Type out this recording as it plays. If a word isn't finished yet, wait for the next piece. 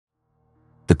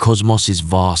cosmos is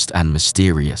vast and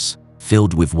mysterious,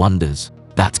 filled with wonders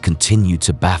that continue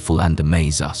to baffle and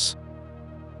amaze us.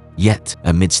 Yet,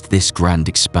 amidst this grand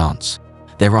expanse,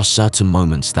 there are certain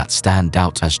moments that stand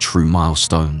out as true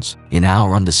milestones in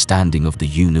our understanding of the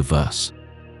universe.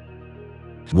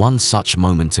 One such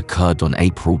moment occurred on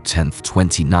April 10,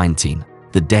 2019,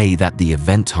 the day that the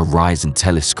Event Horizon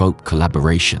Telescope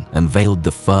collaboration unveiled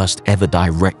the first ever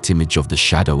direct image of the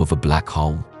shadow of a black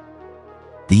hole.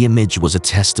 The image was a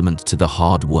testament to the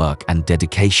hard work and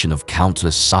dedication of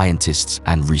countless scientists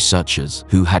and researchers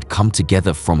who had come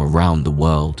together from around the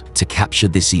world to capture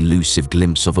this elusive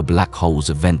glimpse of a black hole's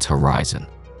event horizon.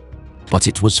 But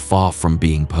it was far from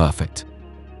being perfect.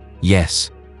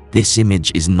 Yes, this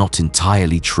image is not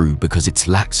entirely true because it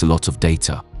lacks a lot of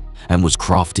data and was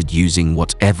crafted using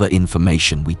whatever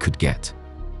information we could get.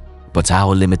 But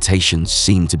our limitations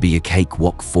seem to be a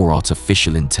cakewalk for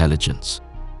artificial intelligence.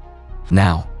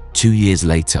 Now, 2 years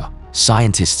later,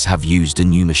 scientists have used a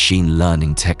new machine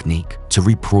learning technique to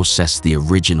reprocess the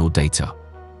original data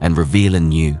and reveal a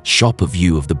new, sharper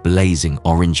view of the blazing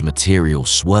orange material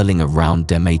swirling around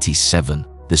M87,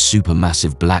 the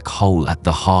supermassive black hole at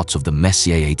the heart of the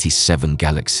Messier 87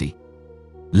 galaxy.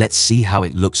 Let's see how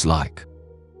it looks like.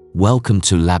 Welcome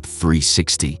to Lab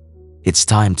 360. It's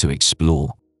time to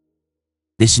explore.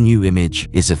 This new image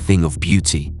is a thing of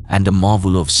beauty and a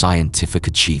marvel of scientific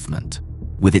achievement.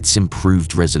 With its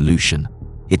improved resolution,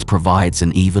 it provides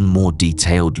an even more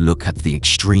detailed look at the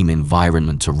extreme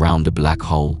environment around a black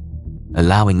hole,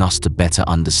 allowing us to better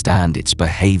understand its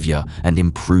behavior and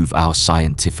improve our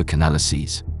scientific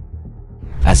analyses.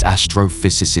 As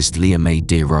astrophysicist Liam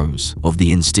DeRose of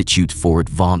the Institute for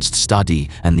Advanced Study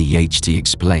and the HT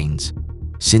explains,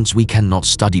 since we cannot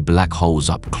study black holes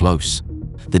up close,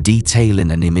 the detail in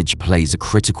an image plays a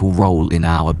critical role in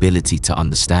our ability to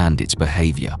understand its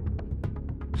behavior.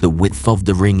 The width of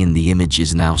the ring in the image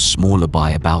is now smaller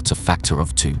by about a factor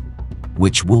of 2,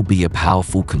 which will be a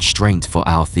powerful constraint for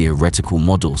our theoretical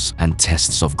models and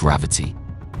tests of gravity.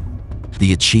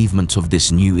 The achievement of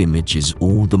this new image is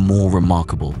all the more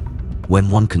remarkable when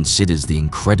one considers the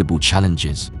incredible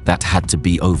challenges that had to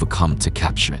be overcome to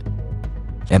capture it.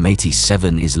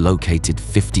 M87 is located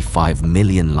 55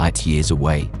 million light-years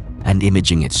away, and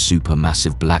imaging its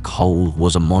supermassive black hole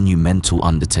was a monumental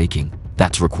undertaking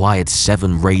that required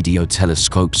 7 radio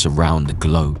telescopes around the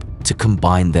globe to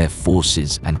combine their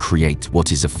forces and create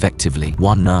what is effectively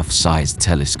one Earth-sized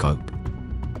telescope.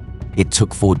 It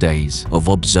took 4 days of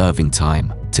observing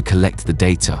time to collect the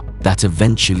data that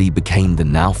eventually became the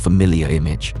now familiar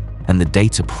image, and the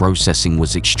data processing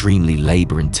was extremely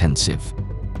labor-intensive.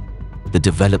 They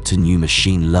developed a new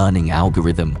machine learning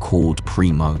algorithm called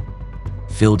PRIMO,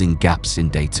 filled in gaps in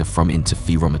data from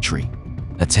interferometry,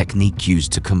 a technique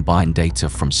used to combine data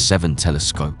from 7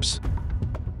 telescopes.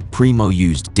 PRIMO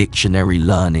used dictionary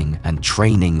learning and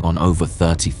training on over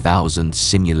 30,000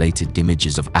 simulated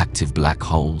images of active black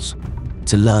holes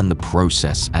to learn the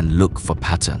process and look for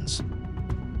patterns.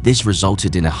 This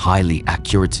resulted in a highly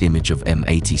accurate image of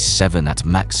M87 at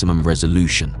maximum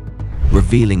resolution,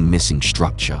 revealing missing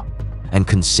structure, and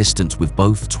consistent with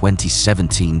both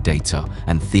 2017 data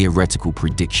and theoretical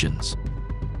predictions.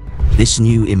 This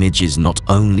new image is not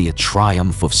only a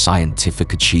triumph of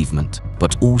scientific achievement,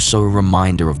 but also a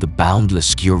reminder of the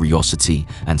boundless curiosity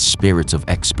and spirit of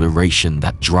exploration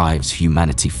that drives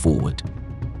humanity forward.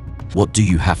 What do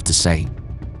you have to say?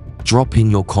 Drop in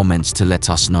your comments to let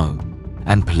us know,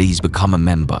 and please become a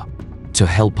member to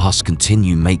help us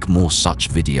continue make more such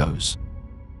videos.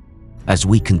 As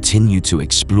we continue to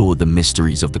explore the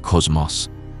mysteries of the cosmos,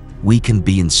 we can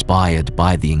be inspired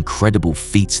by the incredible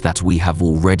feats that we have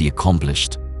already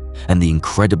accomplished and the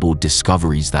incredible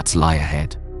discoveries that lie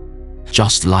ahead.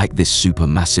 Just like this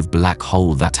supermassive black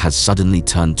hole that has suddenly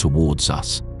turned towards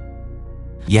us.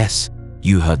 Yes,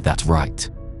 you heard that right.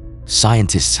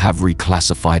 Scientists have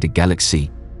reclassified a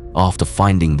galaxy after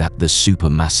finding that the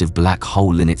supermassive black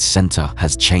hole in its center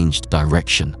has changed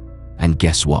direction. And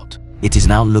guess what? It is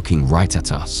now looking right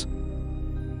at us.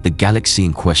 The galaxy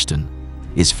in question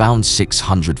is found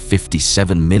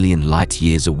 657 million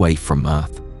light-years away from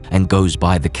Earth and goes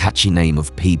by the catchy name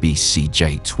of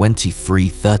PBCJ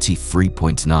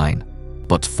 2333.9,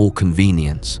 but for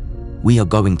convenience, we are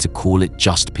going to call it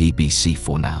just PBC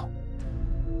for now.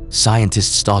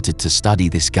 Scientists started to study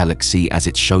this galaxy as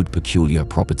it showed peculiar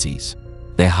properties.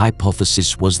 Their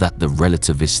hypothesis was that the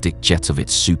relativistic jet of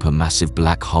its supermassive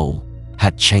black hole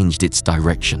had changed its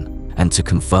direction, and to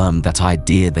confirm that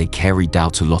idea they carried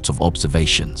out a lot of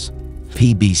observations.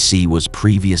 PBC was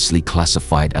previously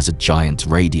classified as a giant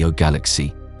radio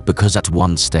galaxy because at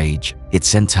one stage it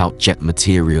sent out jet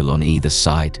material on either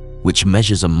side, which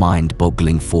measures a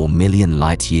mind-boggling 4 million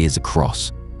light-years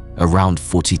across, around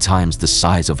 40 times the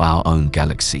size of our own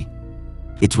galaxy.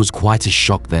 It was quite a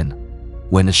shock then,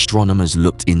 when astronomers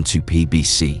looked into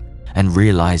PBC and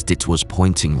realized it was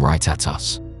pointing right at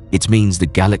us. It means the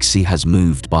galaxy has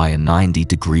moved by a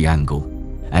 90-degree angle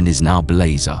and is now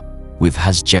blazing,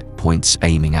 has jet points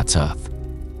aiming at Earth.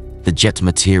 The jet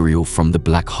material from the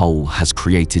black hole has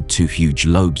created 2 huge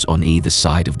lobes on either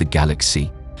side of the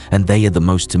galaxy, and they are the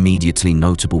most immediately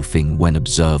notable thing when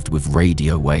observed with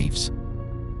radio waves.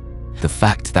 The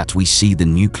fact that we see the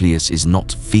nucleus is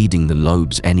not feeding the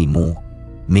lobes anymore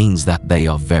means that they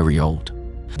are very old.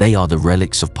 They are the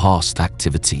relics of past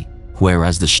activity,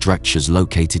 whereas the structures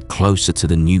located closer to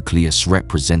the nucleus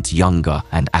represent younger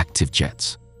and active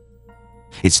jets.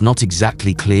 It's not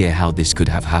exactly clear how this could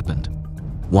have happened.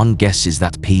 One guess is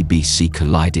that PBC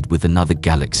collided with another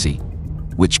galaxy,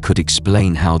 which could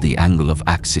explain how the angle of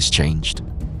axis changed.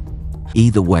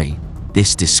 Either way,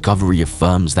 this discovery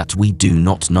affirms that we do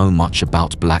not know much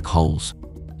about black holes,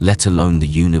 let alone the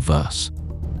universe.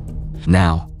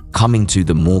 Now, coming to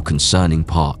the more concerning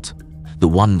part, the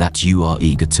one that you are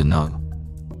eager to know.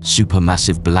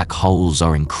 Supermassive black holes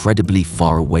are incredibly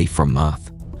far away from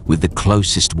Earth, with the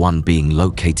closest one being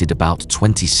located about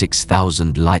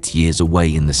 26,000 light-years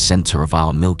away in the center of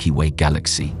our Milky Way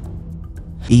galaxy.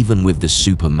 Even with the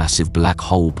supermassive black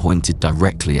hole pointed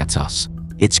directly at us,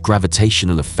 its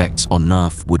gravitational effects on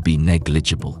Earth would be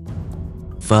negligible.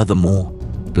 Furthermore,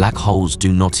 black holes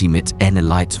do not emit any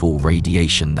light or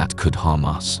radiation that could harm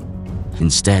us.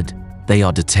 Instead, they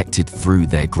are detected through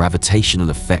their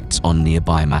gravitational effects on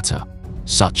nearby matter,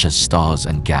 such as stars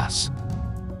and gas.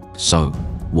 So,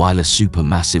 while a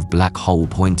supermassive black hole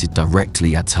pointed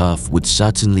directly at Earth would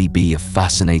certainly be a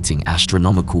fascinating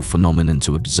astronomical phenomenon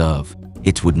to observe,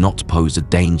 it would not pose a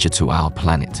danger to our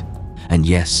planet. And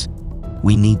yes,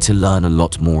 we need to learn a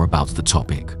lot more about the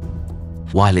topic.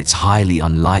 While it's highly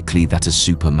unlikely that a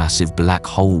supermassive black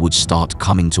hole would start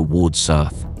coming towards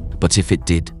Earth, but if it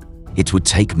did, it would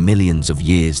take millions of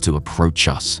years to approach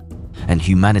us, and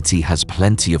humanity has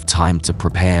plenty of time to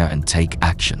prepare and take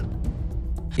action.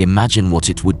 Imagine what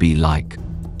it would be like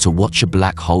to watch a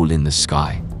black hole in the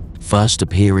sky, first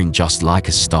appearing just like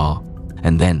a star,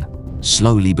 and then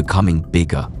slowly becoming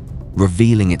bigger,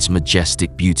 revealing its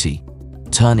majestic beauty,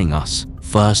 turning us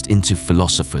first into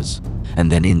philosophers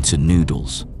and then into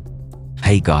noodles.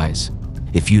 Hey guys,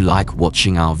 if you like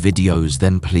watching our videos,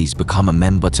 then please become a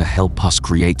member to help us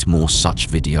create more such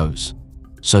videos,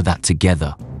 so that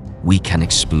together we can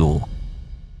explore